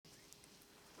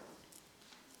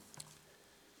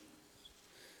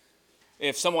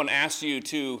If someone asked you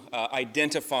to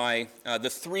identify the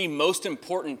three most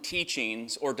important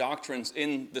teachings or doctrines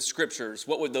in the Scriptures,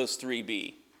 what would those three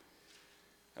be?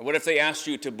 And what if they asked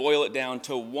you to boil it down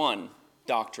to one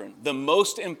doctrine, the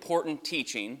most important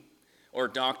teaching or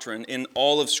doctrine in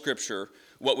all of Scripture,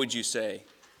 what would you say?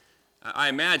 I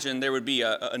imagine there would be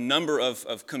a number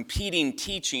of competing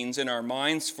teachings in our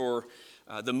minds for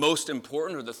the most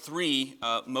important, or the three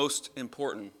most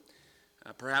important.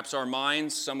 Perhaps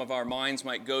some of our minds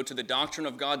might go to the doctrine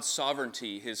of God's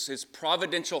sovereignty, his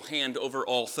providential hand over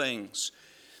all things,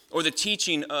 or the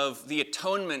teaching of the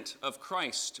atonement of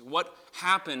Christ, what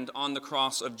happened on the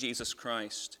cross of Jesus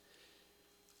Christ.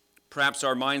 Perhaps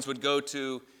our minds would go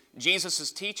to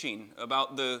Jesus' teaching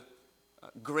about the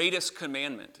greatest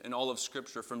commandment in all of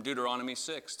Scripture from Deuteronomy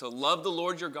 6, to love the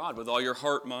Lord your God with all your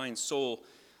heart, mind, soul,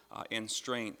 and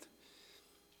strength.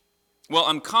 Well,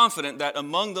 I'm confident that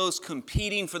among those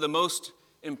competing for the most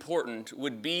important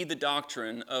would be the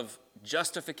doctrine of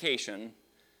justification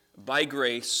by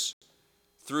grace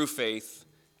through faith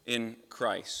in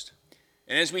Christ.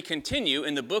 And as we continue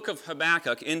in the book of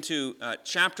Habakkuk into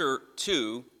chapter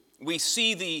 2, we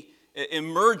see the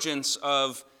emergence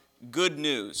of good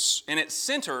news, and it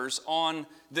centers on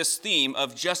this theme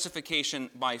of justification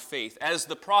by faith. As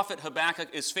the prophet Habakkuk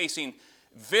is facing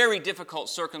very difficult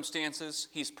circumstances,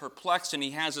 he's perplexed and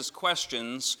he has his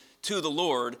questions to the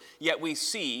Lord, yet we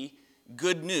see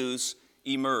good news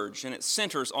emerge, and it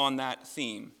centers on that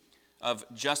theme of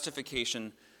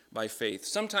justification by faith.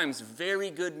 Sometimes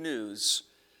very good news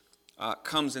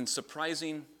comes in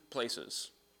surprising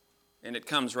places, and it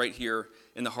comes right here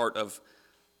in the heart of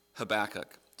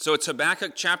Habakkuk. So it's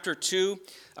Habakkuk chapter 2,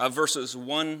 verses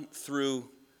 1 through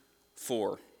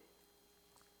 4.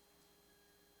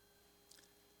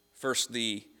 First,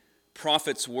 the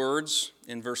prophet's words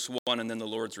in verse 1, and then the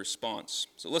Lord's response.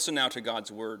 So listen now to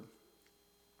God's word.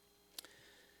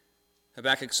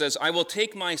 Habakkuk says, I will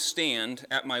take my stand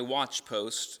at my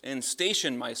watchpost and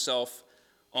station myself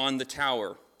on the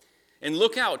tower, and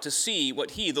look out to see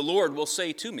what he, the Lord, will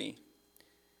say to me,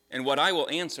 and what I will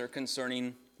answer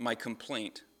concerning my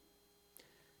complaint.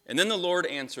 And then the Lord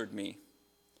answered me,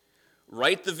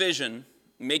 write the vision,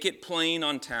 make it plain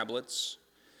on tablets,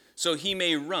 so he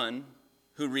may run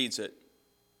who reads it.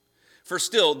 For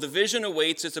still, the vision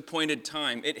awaits its appointed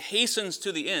time. It hastens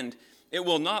to the end. It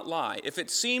will not lie. If it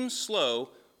seems slow,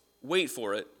 wait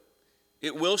for it.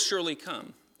 It will surely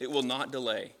come. It will not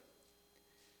delay.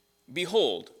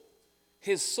 Behold,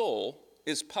 his soul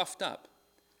is puffed up.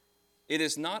 It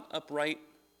is not upright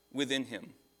within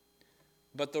him.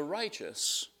 But the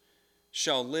righteous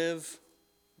shall live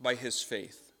by his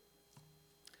faith.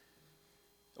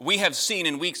 We have seen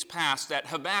in weeks past that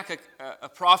Habakkuk, a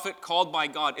prophet called by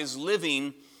God, is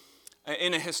living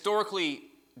in a historically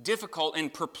difficult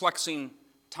and perplexing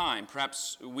time.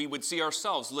 Perhaps we would see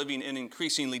ourselves living in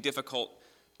increasingly difficult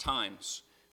times.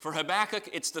 For Habakkuk,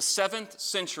 it's the 7th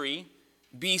century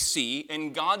BC,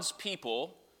 and God's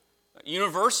people,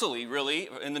 universally really,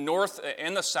 in the north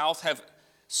and the south, have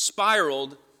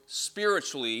spiraled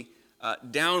spiritually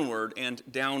downward and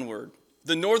downward.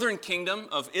 The northern kingdom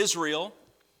of Israel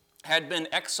had been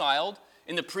exiled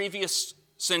in the previous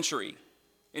century,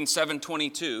 in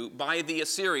 722, by the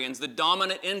Assyrians, the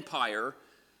dominant empire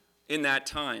in that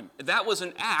time. That was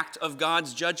an act of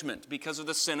God's judgment because of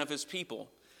the sin of his people.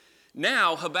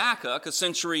 Now, Habakkuk, a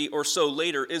century or so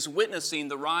later, is witnessing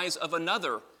the rise of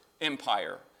another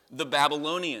empire, the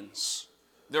Babylonians.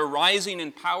 They're rising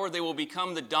in power. They will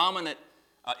become the dominant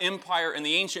empire in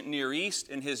the ancient Near East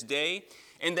in his day,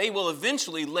 and they will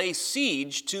eventually lay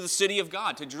siege to the city of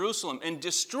God, to Jerusalem, and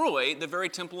destroy the very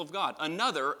temple of God,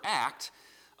 another act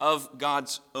of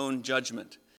God's own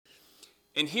judgment.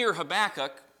 And here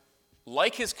Habakkuk,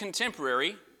 like his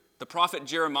contemporary, the prophet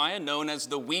Jeremiah, known as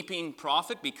the weeping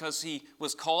prophet because he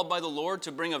was called by the Lord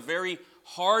to bring a very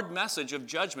hard message of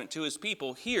judgment to his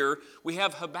people, here we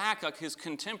have Habakkuk, his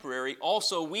contemporary,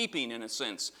 also weeping in a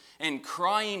sense and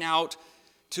crying out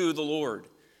to the Lord.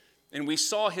 And we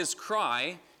saw his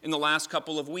cry in the last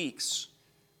couple of weeks,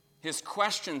 his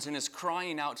questions and his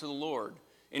crying out to the Lord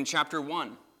in chapter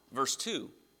 1, verse 2.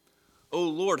 O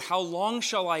Lord, how long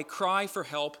shall I cry for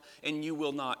help and you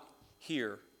will not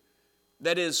hear?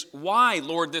 That is, why,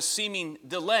 Lord, this seeming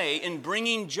delay in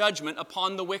bringing judgment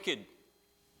upon the wicked?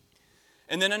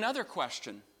 And then another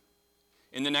question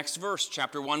in the next verse,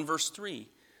 chapter 1, verse 3.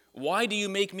 Why do you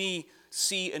make me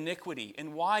see iniquity?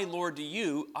 And why, Lord, do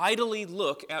you idly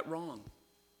look at wrong?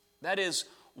 That is,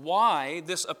 why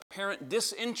this apparent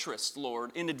disinterest,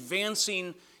 Lord, in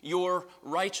advancing your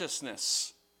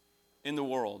righteousness in the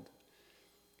world?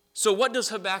 So what does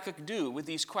Habakkuk do with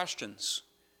these questions?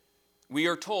 we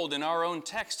are told in our own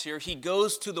text here, he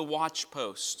goes to the watch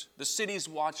post, the city's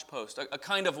watch post, a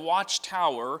kind of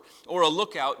watchtower or a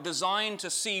lookout designed to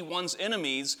see one's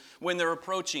enemies when they're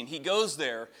approaching. He goes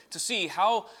there to see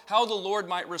how the Lord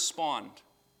might respond.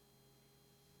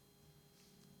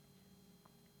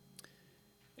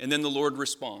 And then the Lord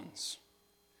responds.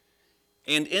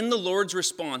 And in the Lord's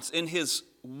response, in his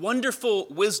wonderful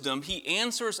wisdom, he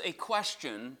answers a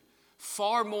question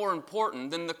far more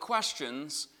important than the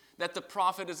questions that the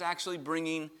prophet is actually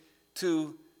bringing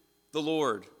to the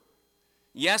Lord.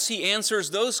 Yes, he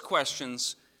answers those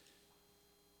questions,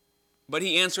 but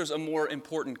he answers a more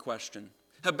important question.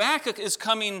 Habakkuk is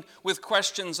coming with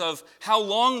questions of how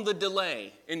long the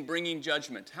delay in bringing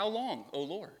judgment? How long, O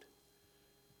Lord?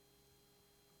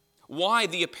 Why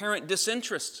the apparent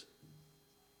disinterest?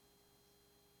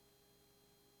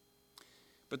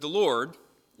 But the Lord,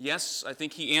 yes, I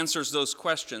think he answers those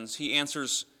questions. He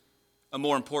answers a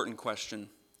more important question,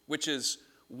 which is,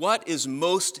 what is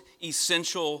most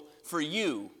essential for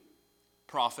you,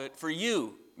 prophet, for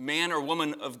you, man or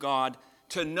woman of God,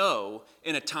 to know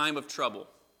in a time of trouble?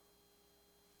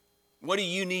 What do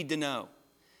you need to know?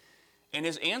 And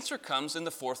his answer comes in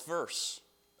the 4th verse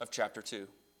of chapter 2.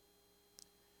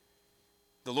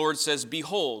 The Lord says,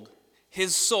 behold,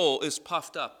 his soul is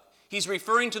puffed up. He's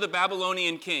referring to the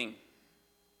Babylonian king.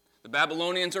 The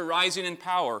Babylonians are rising in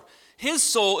power. His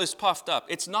soul is puffed up.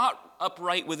 It's not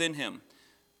upright within him.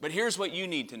 But here's what you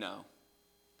need to know.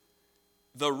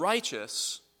 The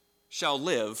righteous shall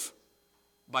live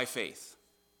by faith.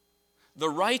 The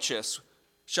righteous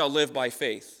shall live by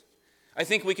faith. I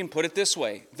think we can put it this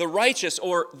way. The righteous,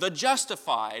 or the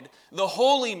justified, the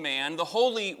holy man, the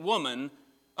holy woman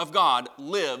of God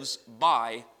lives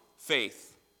by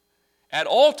faith. At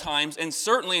all times, and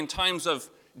certainly in times of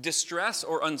distress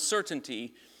or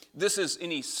uncertainty, this is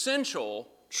an essential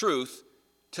truth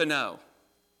to know.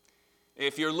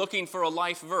 If you're looking for a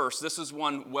life verse, this is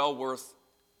one well worth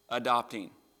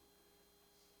adopting.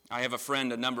 I have a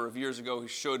friend a number of years ago who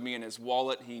showed me in his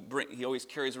wallet, he always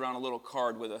carries around a little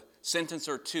card with a sentence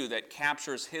or two that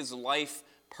captures his life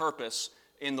purpose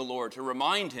in the Lord, to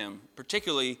remind him,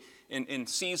 particularly in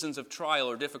seasons of trial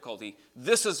or difficulty,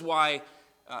 this is why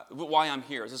I'm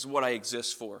here. This is what I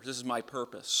exist for. This is my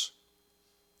purpose.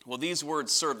 Well, these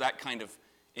words serve that kind of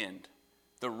end.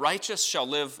 The righteous shall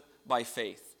live by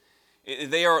faith.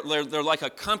 They're like a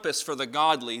compass for the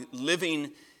godly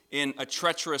living in a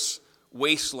treacherous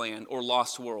wasteland or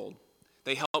lost world.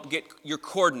 They help get your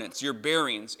coordinates, your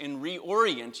bearings, and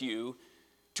reorient you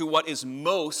to what is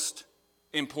most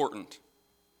important.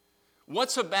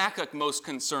 What's Habakkuk most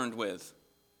concerned with?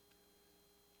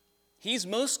 He's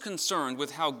most concerned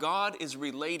with how God is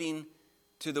relating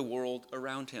to the world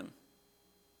around him.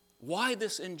 Why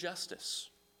this injustice?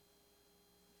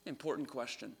 Important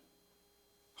question.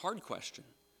 Hard question.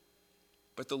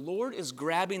 But the Lord is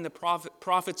grabbing the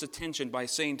prophet's attention by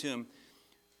saying to him,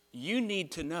 you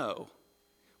need to know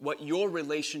what your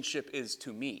relationship is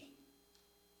to me.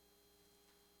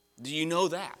 Do you know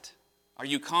that? Are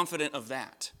you confident of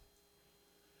that?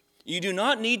 You do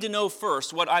not need to know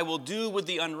first what I will do with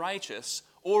the unrighteous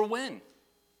or when.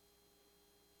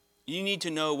 You need to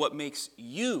know what makes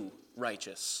you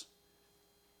righteous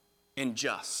and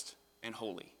just and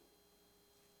holy.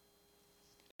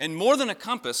 And more than a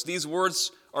compass, these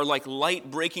words are like light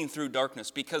breaking through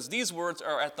darkness, because these words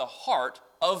are at the heart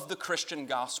of the Christian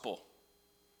gospel.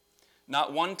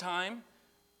 Not one time,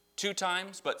 2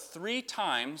 times, but 3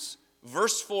 times,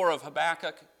 verse 4 of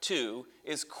Habakkuk 2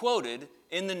 is quoted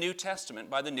in the New Testament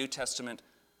by the New Testament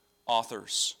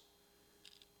authors,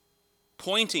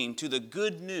 pointing to the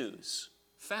good news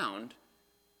found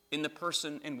in the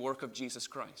person and work of Jesus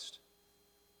Christ.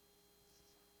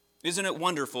 Isn't it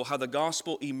wonderful how the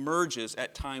gospel emerges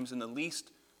at times in the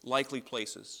least likely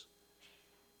places?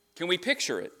 Can we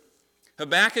picture it?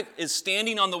 Habakkuk is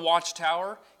standing on the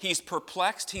watchtower. He's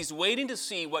perplexed. He's waiting to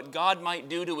see what God might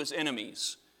do to his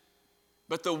enemies.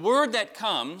 But the word that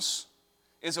comes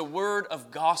is a word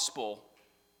of gospel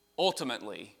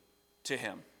ultimately to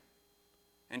him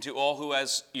and to all who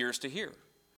has ears to hear.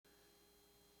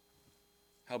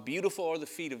 How beautiful are the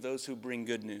feet of those who bring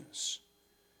good news.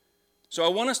 So I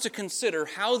want us to consider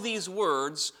how these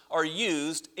words are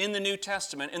used in the New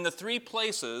Testament in the 3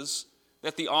 places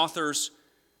that the authors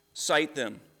cite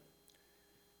them.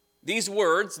 These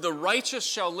words, the righteous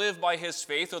shall live by his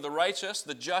faith, or the righteous,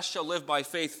 the just shall live by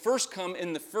faith, first come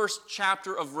in the first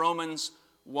chapter of Romans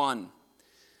 1.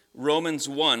 Romans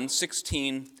 1,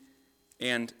 16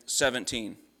 and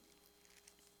 17.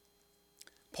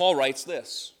 Paul writes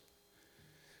this,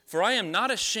 "For I am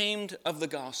not ashamed of the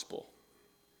gospel,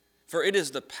 for it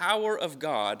is the power of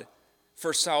God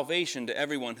for salvation to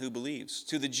everyone who believes,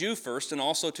 to the Jew first and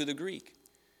also to the Greek.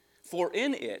 For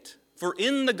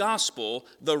in the gospel,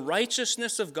 the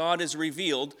righteousness of God is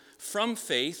revealed from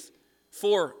faith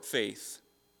for faith.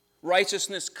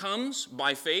 Righteousness comes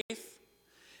by faith,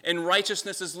 and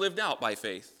righteousness is lived out by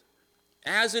faith.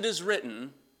 As it is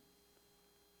written,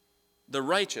 the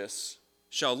righteous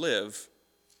shall live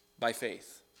by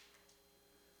faith.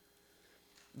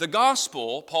 The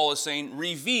gospel, Paul is saying,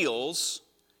 reveals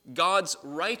God's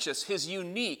righteous, his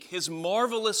unique, his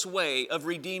marvelous way of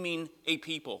redeeming a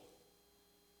people.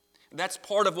 That's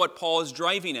part of what Paul is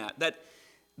driving at, that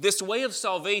this way of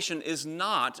salvation is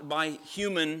not by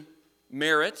human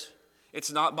merit.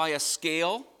 It's not by a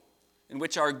scale in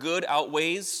which our good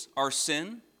outweighs our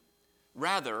sin.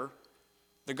 Rather,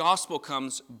 the gospel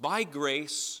comes by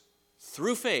grace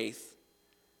through faith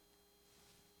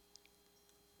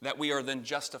that we are then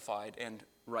justified and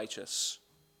righteous.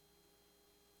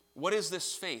 What is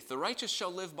this faith? The righteous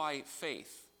shall live by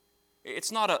faith.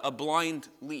 It's not a blind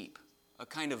leap, a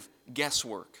kind of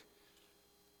guesswork.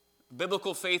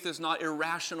 Biblical faith is not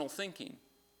irrational thinking.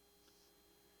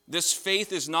 This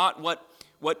faith is not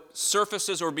what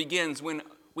surfaces or begins when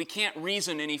we can't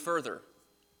reason any further.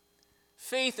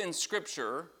 Faith in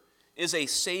Scripture is a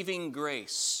saving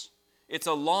grace. It's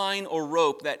a line or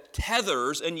rope that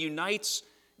tethers and unites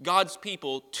God's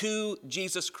people to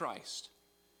Jesus Christ,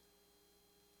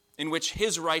 in which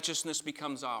his righteousness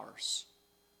becomes ours,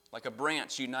 like a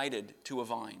branch united to a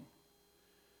vine.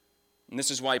 And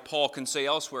this is why Paul can say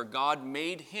elsewhere, God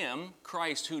made him,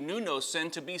 Christ, who knew no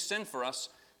sin, to be sin for us,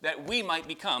 that we might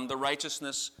become the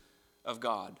righteousness of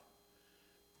God.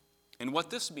 And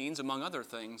what this means, among other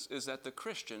things, is that the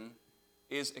Christian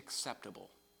is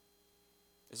acceptable.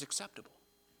 Is acceptable.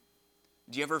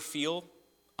 Do you ever feel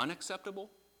unacceptable?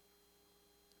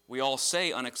 We all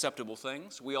say unacceptable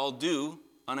things. We all do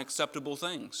unacceptable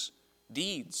things,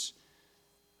 deeds.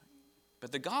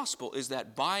 But the gospel is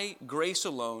that by grace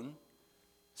alone,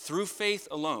 through faith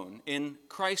alone, in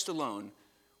Christ alone,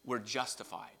 we're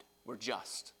justified. We're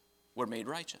just. We're made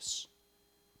righteous.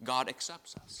 God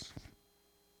accepts us.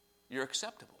 You're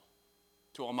acceptable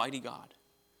to Almighty God.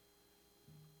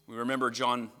 We remember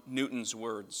John Newton's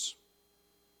words.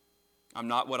 I'm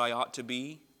not what I ought to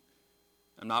be.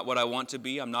 I'm not what I want to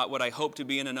be. I'm not what I hope to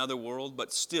be in another world,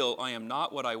 but still I am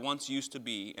not what I once used to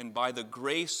be. And by the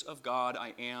grace of God,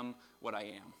 I am what I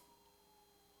am.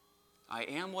 I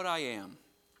am what I am.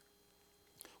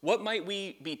 What might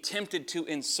we be tempted to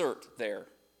insert there?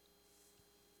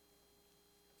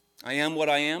 I am what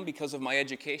I am because of my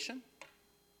education.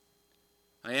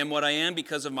 I am what I am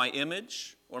because of my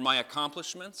image or my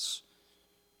accomplishments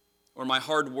or my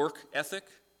hard work ethic,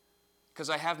 because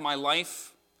I have my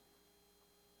life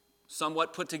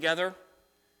somewhat put together,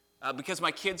 because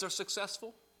my kids are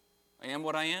successful. I am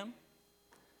what I am.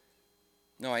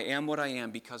 No, I am what I am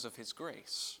because of his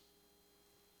grace.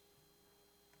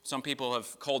 Some people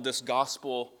have called this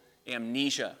gospel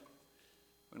amnesia.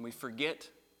 When we forget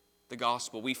the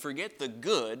gospel, we forget the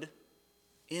good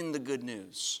in the good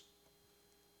news.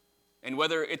 And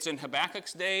whether it's in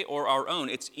Habakkuk's day or our own,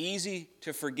 it's easy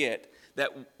to forget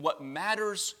that what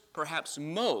matters perhaps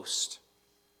most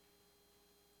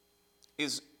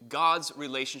is God's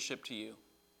relationship to you,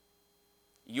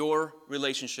 your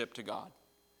relationship to God,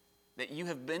 that you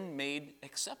have been made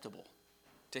acceptable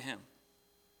to him.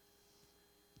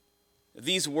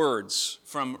 These words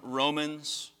from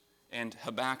Romans and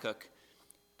Habakkuk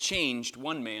changed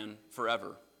one man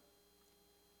forever.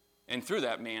 And through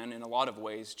that man, in a lot of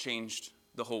ways, changed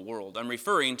the whole world. I'm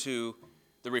referring to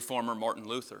the reformer Martin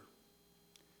Luther.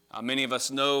 Many of us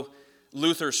know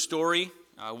Luther's story.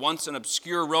 Once an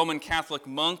obscure Roman Catholic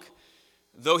monk,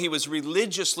 though he was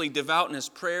religiously devout in his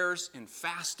prayers and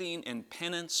fasting and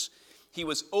penance, he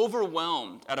was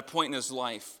overwhelmed at a point in his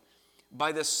life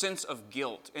by this sense of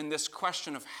guilt and this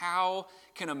question of how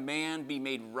can a man be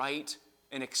made right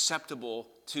and acceptable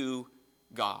to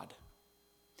God.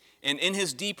 And in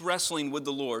his deep wrestling with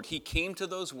the Lord, he came to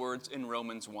those words in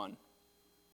Romans 1.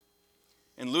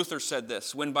 And Luther said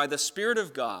this, "When by the Spirit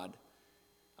of God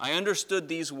I understood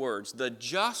these words, 'The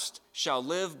just shall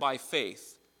live by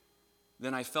faith,'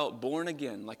 then I felt born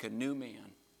again like a new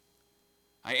man.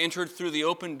 I entered through the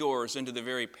open doors into the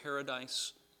very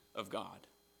paradise of God."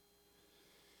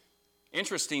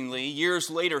 Interestingly,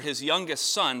 years later, his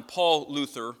youngest son, Paul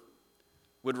Luther,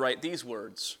 would write these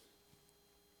words.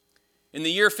 In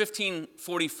the year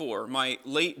 1544, my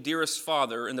late dearest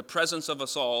father, in the presence of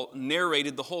us all,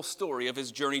 narrated the whole story of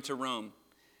his journey to Rome.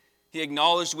 He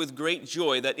acknowledged with great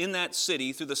joy that in that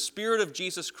city, through the Spirit of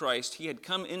Jesus Christ, he had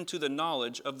come into the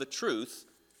knowledge of the truth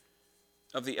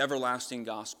of the everlasting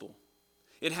gospel.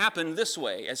 It happened this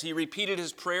way. As he repeated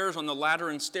his prayers on the ladder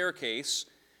and staircase,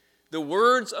 the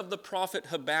words of the prophet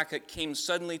Habakkuk came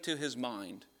suddenly to his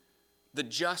mind. The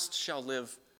just shall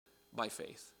live by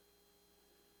faith.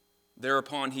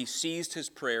 Thereupon he ceased his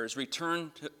prayers,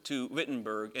 returned to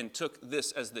Wittenberg, and took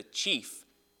this as the chief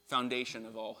foundation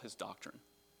of all his doctrine.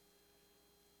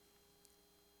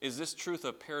 Is this truth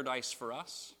a paradise for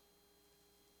us,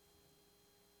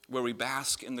 where we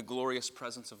bask in the glorious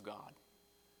presence of God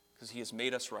because he has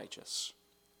made us righteous?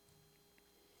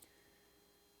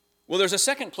 Well, there's a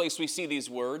second place we see these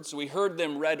words. We heard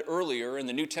them read earlier in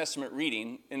the New Testament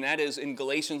reading, and that is in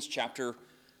Galatians chapter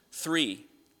 3.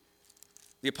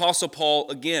 The Apostle Paul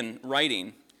again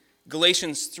writing,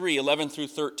 Galatians 3, 11 through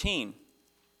 13.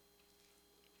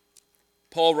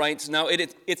 Paul writes, "Now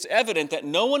it's evident that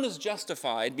no one is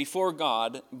justified before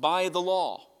God by the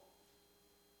law,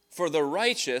 for the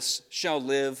righteous shall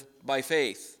live by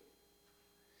faith."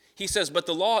 He says, "But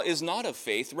the law is not of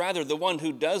faith, rather the one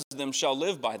who does them shall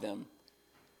live by them.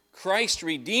 Christ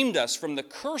redeemed us from the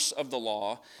curse of the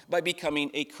law by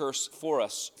becoming a curse for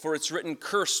us. For it's written,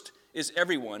 'Cursed is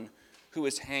everyone who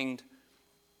is hanged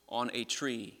on a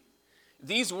tree.'"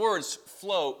 These words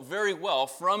flow very well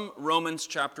from Romans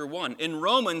chapter 1. In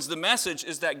Romans, the message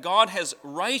is that God has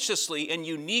righteously and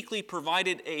uniquely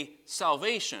provided a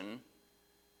salvation,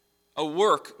 a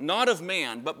work not of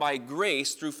man, but by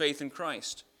grace through faith in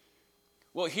Christ.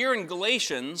 Well, here in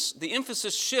Galatians, the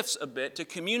emphasis shifts a bit to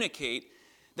communicate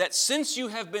that since you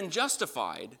have been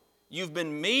justified, you've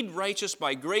been made righteous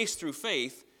by grace through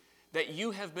faith, that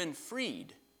you have been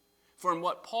freed from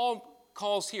what Paul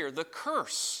calls here the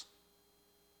curse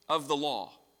of the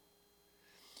law.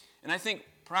 And I think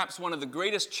perhaps one of the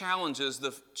greatest challenges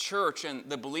the church and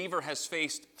the believer has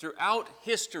faced throughout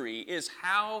history is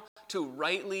how to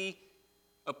rightly,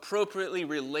 appropriately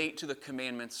relate to the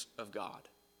commandments of God.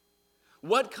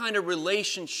 What kind of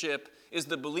relationship is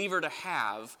the believer to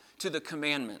have to the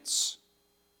commandments?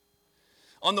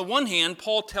 On the one hand,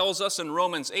 Paul tells us in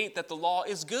Romans 8 that the law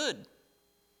is good.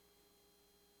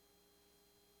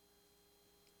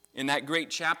 In that great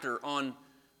chapter on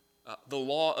the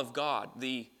law of God,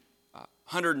 the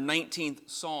 119th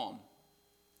Psalm,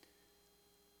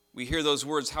 we hear those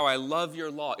words, "How I love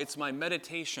your law. It's my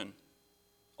meditation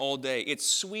all day. It's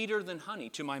sweeter than honey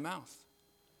to my mouth."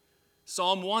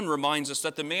 Psalm 1 reminds us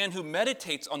that the man who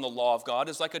meditates on the law of God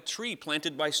is like a tree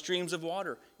planted by streams of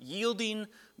water, yielding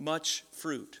much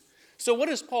fruit. So what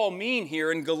does Paul mean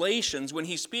here in Galatians when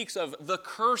he speaks of the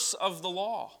curse of the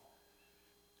law?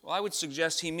 Well, I would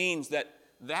suggest he means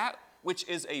that which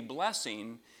is a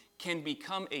blessing can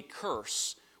become a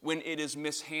curse when it is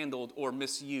mishandled or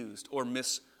misused or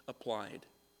misapplied.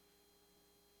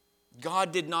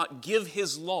 God did not give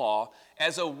his law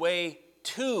as a way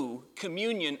to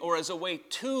communion or as a way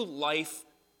to life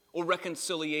or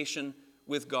reconciliation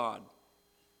with God.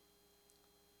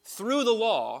 Through the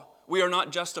law, we are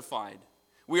not justified.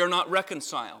 We are not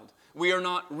reconciled. We are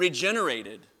not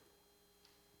regenerated.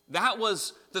 That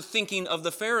was the thinking of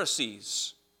the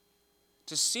Pharisees.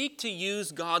 To seek to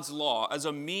use God's law as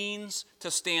a means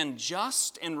to stand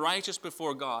just and righteous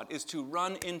before God is to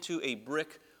run into a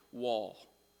brick wall.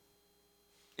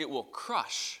 It will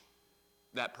crush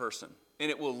that person,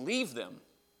 and it will leave them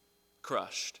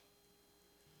crushed.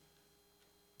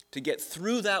 To get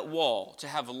through that wall, to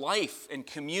have life and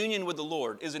communion with the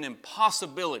Lord, is an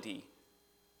impossibility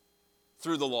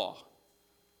through the law.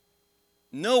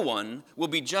 No one will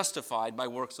be justified by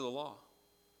works of the law.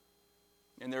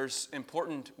 And there's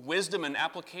important wisdom and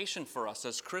application for us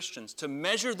as Christians. To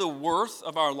measure the worth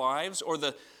of our lives or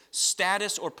the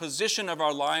status or position of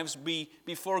our lives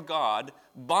before God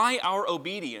by our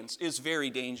obedience is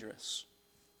very dangerous.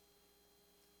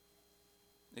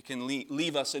 It can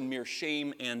leave us in mere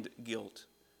shame and guilt.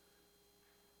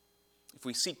 If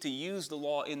we seek to use the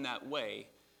law in that way,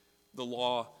 the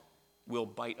law will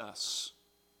bite us.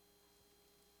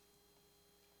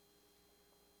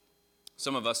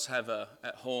 Some of us have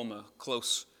at home a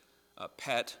close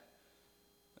pet,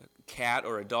 a cat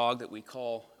or a dog that we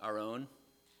call our own.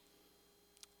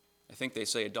 I think they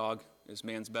say a dog is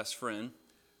man's best friend.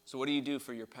 So what do you do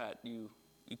for your pet? You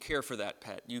care for that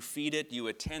pet. You feed it, you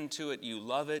attend to it, you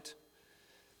love it.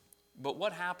 But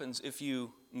what happens if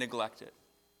you neglect it?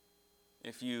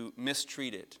 If you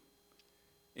mistreat it?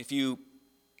 If you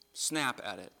snap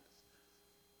at it?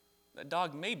 That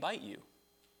dog may bite you.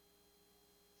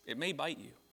 It may bite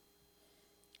you.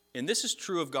 And this is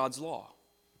true of God's law.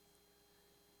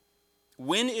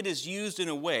 When it is used in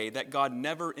a way that God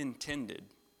never intended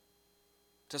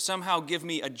to somehow give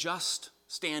me a just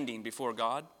standing before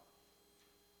God,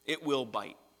 it will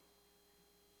bite.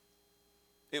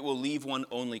 it will leave one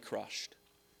only crushed.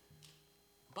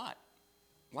 But,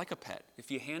 like a pet,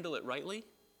 if you handle it rightly,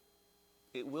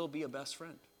 it will be a best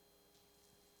friend.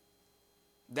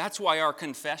 That's why our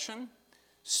confession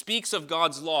speaks of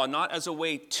God's law not as a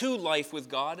way to life with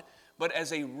God, but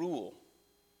as a rule,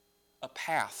 a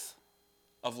path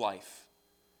of life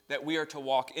that we are to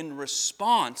walk in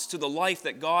response to the life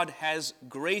that God has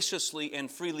graciously and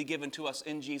freely given to us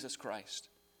in Jesus Christ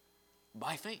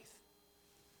by faith.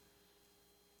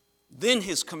 Then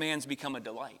his commands become a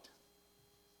delight,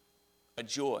 a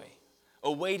joy,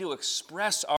 a way to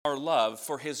express our love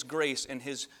for his grace and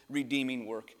his redeeming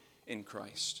work in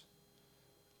Christ.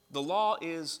 The law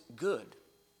is good.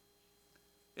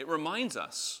 It reminds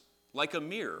us, like a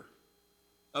mirror,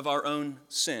 of our own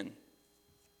sin.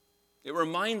 It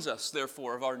reminds us,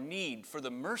 therefore, of our need for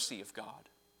the mercy of God.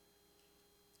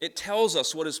 It tells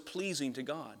us what is pleasing to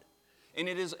God. And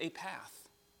it is a path,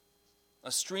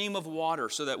 a stream of water,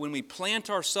 so that when we plant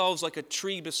ourselves like a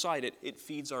tree beside it, it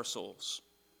feeds our souls.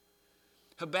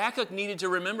 Habakkuk needed to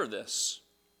remember this,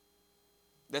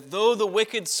 that though the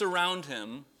wicked surround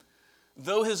him,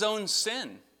 though his own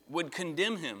sin would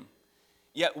condemn him,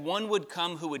 yet one would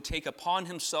come who would take upon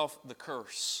himself the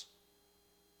curse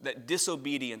that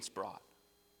disobedience brought.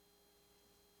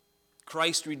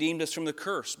 Christ redeemed us from the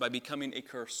curse by becoming a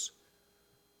curse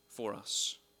for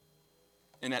us.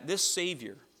 And that this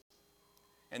Savior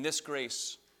and this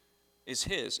grace is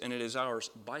his, and it is ours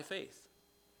by faith.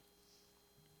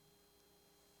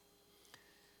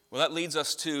 Well, that leads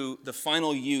us to the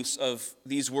final use of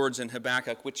these words in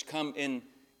Habakkuk, which come in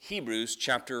Hebrews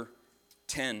chapter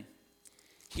 10.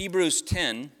 Hebrews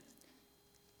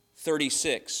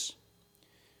 10:36.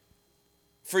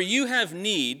 For you have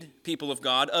need, people of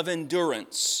God, of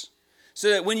endurance, so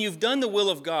that when you've done the will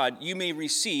of God, you may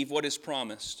receive what is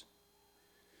promised.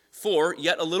 For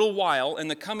yet a little while, and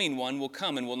the coming one will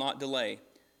come and will not delay.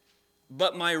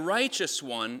 But my righteous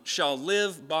one shall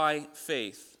live by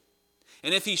faith.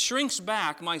 And if he shrinks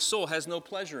back, my soul has no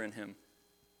pleasure in him.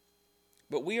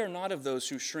 But we are not of those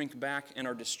who shrink back and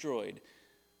are destroyed,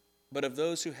 but of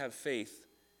those who have faith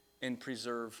and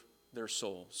preserve their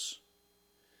souls.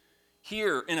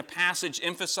 Here, in a passage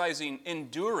emphasizing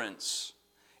endurance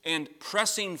and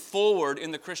pressing forward in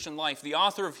the Christian life, the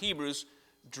author of Hebrews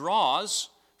draws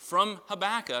from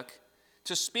Habakkuk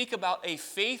to speak about a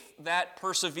faith that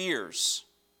perseveres.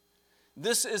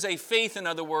 This is a faith, in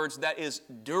other words, that is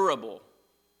durable,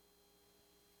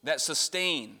 that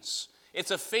sustains.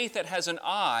 It's a faith that has an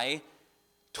eye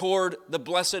toward the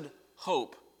blessed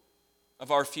hope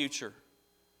of our future.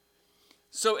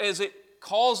 So as it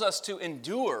calls us to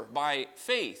endure by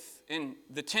faith in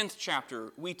the 10th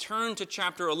chapter, we turn to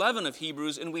chapter 11 of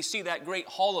Hebrews and we see that great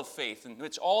hall of faith in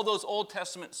which all those Old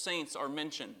Testament saints are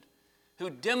mentioned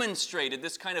who demonstrated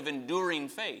this kind of enduring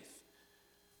faith.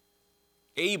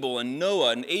 Abel and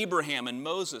Noah and Abraham and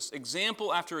Moses,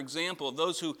 example after example of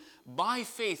those who by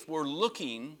faith were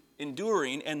looking,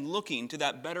 enduring and looking to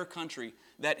that better country,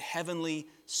 that heavenly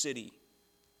city.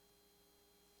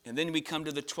 And then we come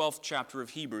to the 12th chapter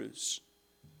of Hebrews.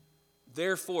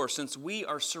 Therefore, since we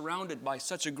are surrounded by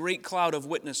such a great cloud of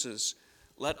witnesses,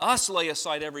 let us lay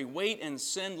aside every weight and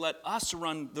sin. Let us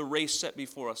run the race set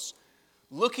before us,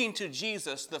 looking to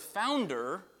Jesus, the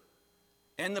founder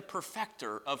and the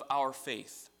perfecter of our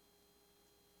faith,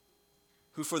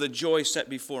 who for the joy set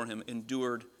before him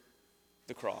endured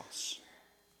the cross.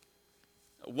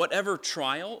 Whatever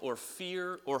trial or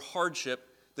fear or hardship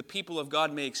the people of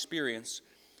God may experience,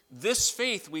 this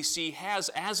faith we see has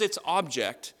as its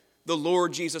object the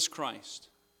Lord Jesus Christ.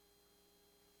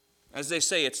 As they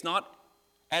say, it's not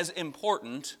as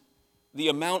important the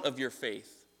amount of your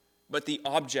faith, but the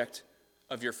object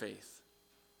of your faith.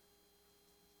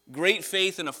 Great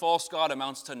faith in a false God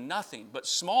amounts to nothing, but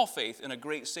small faith in a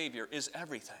great Savior is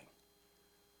everything.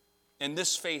 And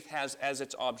this faith has as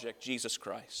its object Jesus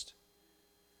Christ.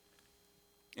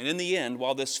 And in the end,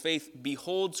 while this faith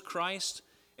beholds Christ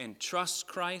and trusts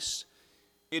Christ,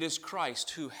 it is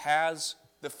Christ who has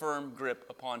the firm grip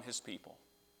upon his people.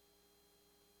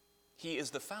 He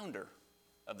is the founder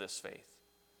of this faith.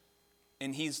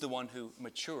 And he's the one who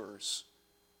matures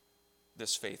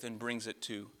this faith and brings it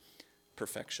to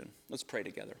perfection. Let's pray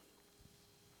together.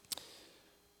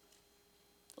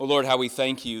 Oh Lord, how we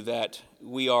thank you that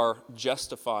we are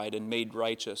justified and made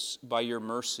righteous by your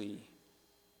mercy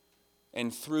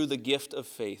and through the gift of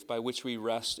faith by which we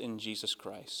rest in Jesus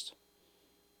Christ.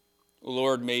 Oh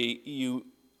Lord, may you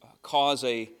cause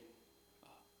a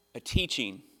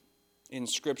teaching in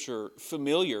Scripture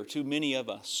familiar to many of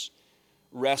us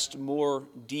rest more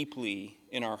deeply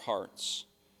in our hearts.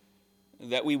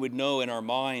 that we would know in our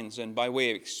minds and by way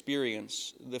of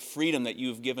experience the freedom that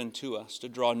you've given to us to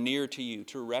draw near to you,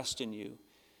 to rest in you,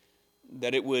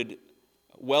 that it would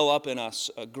well up in us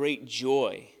a great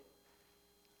joy.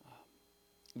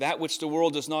 That which the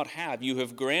world does not have, you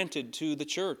have granted to the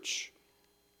church,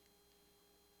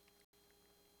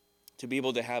 to be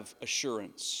able to have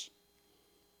assurance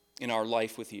in our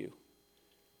life with you.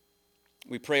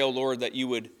 We pray, O Lord, that you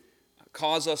would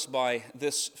cause us by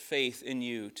this faith in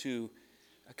you to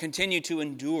continue to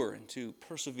endure and to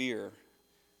persevere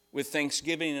with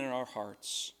thanksgiving in our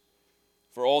hearts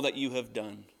for all that you have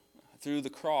done through the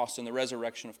cross and the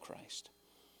resurrection of Christ.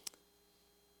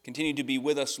 Continue to be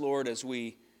with us, Lord, as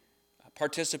we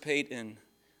participate in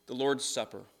the Lord's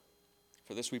Supper.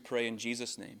 For this we pray in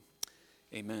Jesus' name.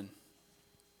 Amen.